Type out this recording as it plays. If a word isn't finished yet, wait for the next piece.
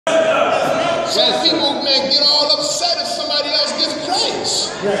Some people, man, get all upset if somebody else gets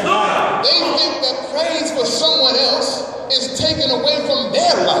praise. They think that praise for someone else is taken away from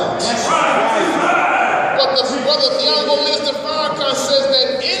their life. But the brother, the Honorable Minister Farrakhan says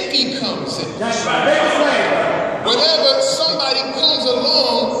that envy comes in. Whenever somebody comes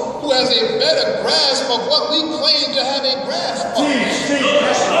along who has a better grasp of what we claim to have a grasp of,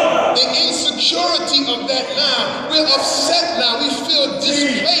 the insecurity of that now, we're upset now, we feel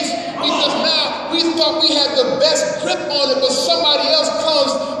displaced because now we thought we had the best grip on it, but somebody else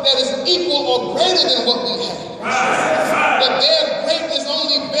comes that is equal or greater than what we have. But their greatness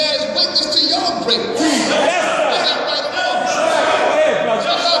only bears witness to your greatness. Is that right or wrong? So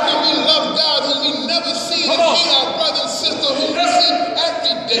how can we love God whom we never see and hate our brother and sister whom we see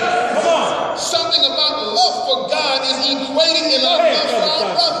every day? Something about love for God is equating in our love for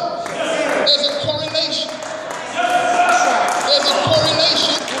our brother. There's a correlation. There's a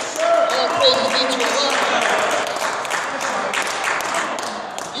correlation. All praise be to Allah.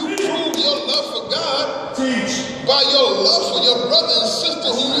 You prove your love for God by your love for your brother and sister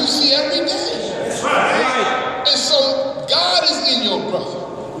whom you see every day. And so God is in your brother.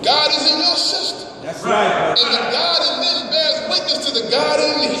 God is in your sister. That's right. And the God in them bears witness to the God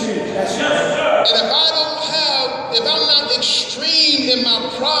in me. And if I'm not extreme in my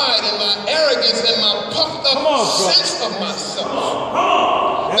pride and my arrogance and my puffed up sense of myself,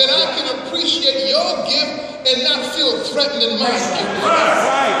 then I can appreciate your gift and not feel threatened in my gift.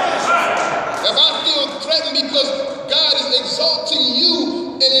 If I feel threatened because God is exalting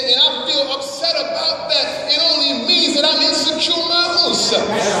you and I feel upset about that, it only means that I'm insecure in my own self.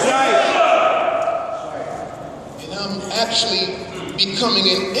 And I'm actually becoming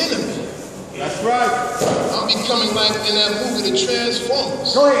an enemy. That's right. I'm becoming like in that movie, The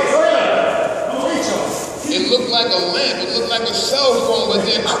Transformers. Go ahead. It looked like a lamp. It looked like a cell phone, but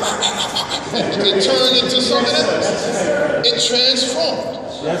then it turned into something else. It transformed.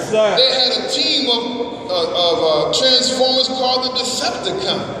 Yes, sir. They had a team of Transformers called the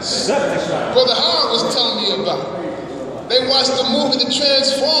Decepticons. Brother Howard was telling me about it. They watched the movie The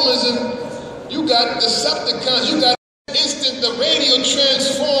Transformers, and you got Decepticons. You got instant the radio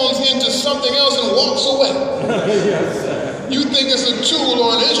transforms into something else and walks away. You think it's a tool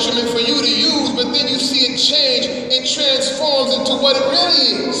or an instrument for you to use, but then you see it change. It transforms into what it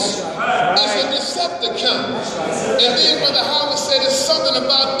really is. It's a Decepticon. And then Brother Howard said it's something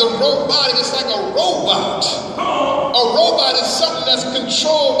about the robotic. It's like a robot. A robot is something that's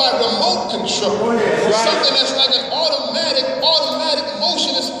controlled by remote control. Something that's like an automatic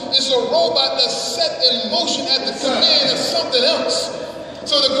motion. It's a robot that's set in motion at the command of something else.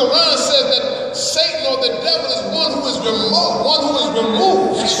 So the Quran says that Satan or the devil is one who is remote, one who is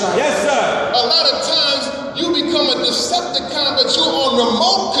removed. Yes, sir. A lot of times you become a Decepticon, but you're on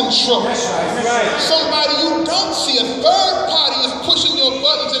remote control. Right. Somebody you don't see, a third party is pushing your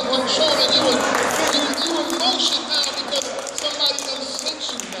buttons and controlling you, and you in motion now because somebody done sent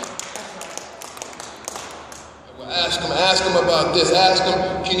you now. Well, ask him about this. Ask him,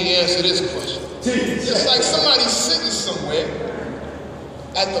 can he answer this question? It's like somebody sitting somewhere.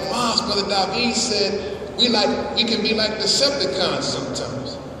 At the Mosque, Bro.Dahveed said, we can be like Decepticons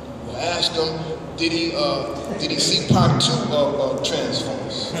sometimes. Well, ask him, did he see part 2 of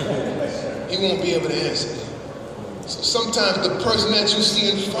Transformers? He won't be able to answer that. So sometimes the person that you see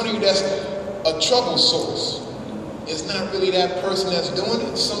in front of you that's a trouble source, it's not really that person that's doing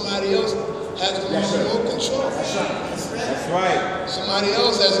it. Somebody else has the remote control. That's right. Somebody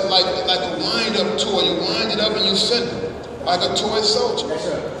else has like a wind-up toy. You wind it up and you send it. Like a toy soldier. Yes,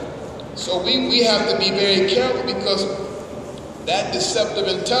 sir. So we have to be very careful because that deceptive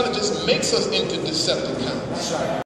intelligence makes us into Decepticons. That's right.